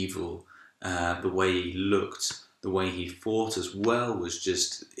 evil, the way he looked, the way he fought as well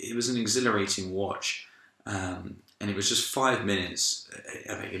it was an exhilarating watch. And it was just 5 minutes,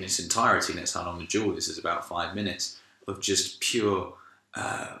 in its entirety, and that's how long the duel is about 5 minutes, of just pure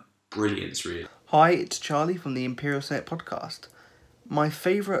brilliance, really. Hi, it's Charlie from the Imperial Senate podcast. My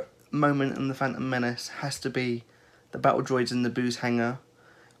favourite moment in The Phantom Menace has to be the battle droids in Naboo's hangar,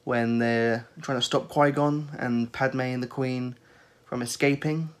 when they're trying to stop Qui-Gon and Padme and the Queen from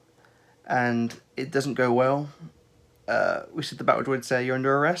escaping, and it doesn't go well. We see the battle droid say, "You're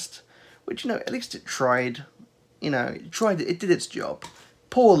under arrest," which, at least it tried. It did its job.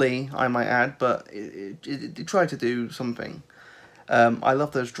 Poorly, I might add, but it tried to do something. I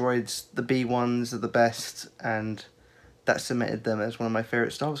love those droids. The B-1s are the best, and that cemented them as one of my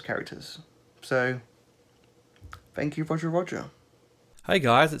favourite Star Wars characters. So, thank you, Roger. Hey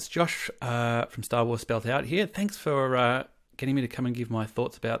guys, it's Josh from Star Wars Spelt Out here. Thanks for getting me to come and give my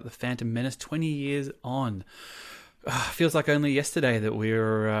thoughts about The Phantom Menace 20 years on. Feels like only yesterday that we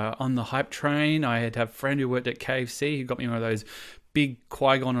were on the hype train. I had a friend who worked at KFC who got me one of those big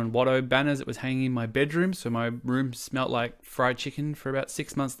Qui-Gon and Watto banners that was hanging in my bedroom, so my room smelt like fried chicken for about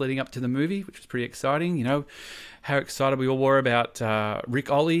 6 months leading up to the movie, which was pretty exciting. You know, how excited we all were about Rick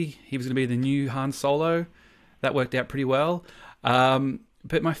Ollie. He was going to be the new Han Solo. That worked out pretty well.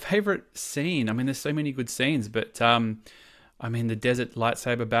 But my favorite scene, I mean, there's so many good scenes, but I mean, the desert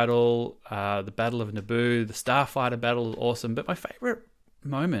lightsaber battle, the Battle of Naboo, the Starfighter battle is awesome. But my favorite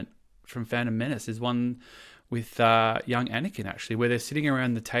moment from Phantom Menace is one with young Anakin, actually, where they're sitting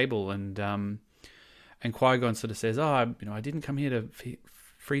around the table and Qui-Gon sort of says, "Oh, you know, I didn't come here to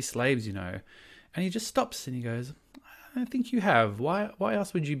free slaves, you know," and he just stops and he goes, "I don't think you have. Why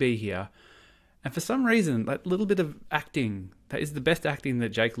else would you be here?" And for some reason, that little bit of acting, that is the best acting that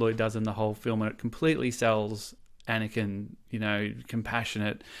Jake Lloyd does in the whole film, and it completely sells Anakin, you know,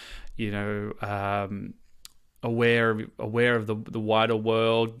 compassionate, you know, aware of the wider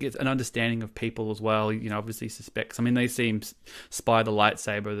world, gets an understanding of people as well. You know, obviously suspects. I mean, they see him spy the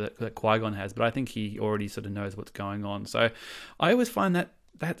lightsaber that Qui-Gon has, but I think he already sort of knows what's going on. So I always find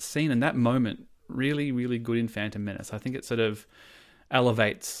that scene and that moment really, really good in Phantom Menace. I think it sort of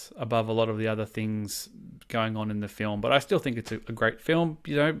elevates above a lot of the other things going on in the film, but I still think it's a great film.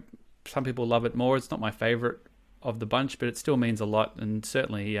 You know, some people love it more. It's not my favorite of the bunch, but it still means a lot, and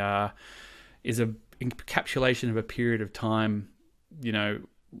certainly is a encapsulation of a period of time, you know,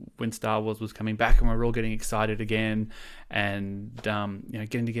 when Star Wars was coming back and we're all getting excited again, and you know,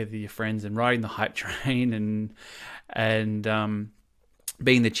 getting together with your friends and riding the hype train and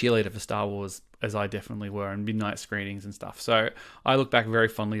being the cheerleader for Star Wars, as I definitely were, and midnight screenings and stuff. So I look back very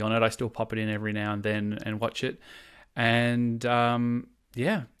fondly on it. I still pop it in every now and then and watch it. And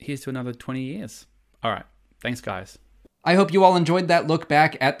yeah, here's to another 20 years. All right. Thanks, guys. I hope you all enjoyed that look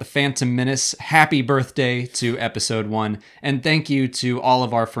back at The Phantom Menace. Happy birthday to Episode 1, and thank you to all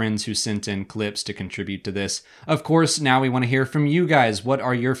of our friends who sent in clips to contribute to this. Of course, now we want to hear from you guys. What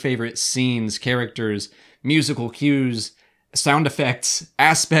are your favorite scenes, characters, musical cues, sound effects,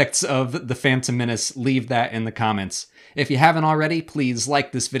 aspects of The Phantom Menace? Leave that in the comments. If you haven't already, please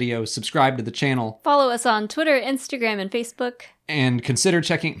like this video, subscribe to the channel. Follow us on Twitter, Instagram, and Facebook. And consider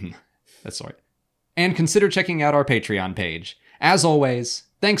checking... That's all right. And consider checking out our Patreon page. As always,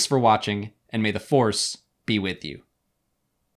 thanks for watching, and may the Force be with you.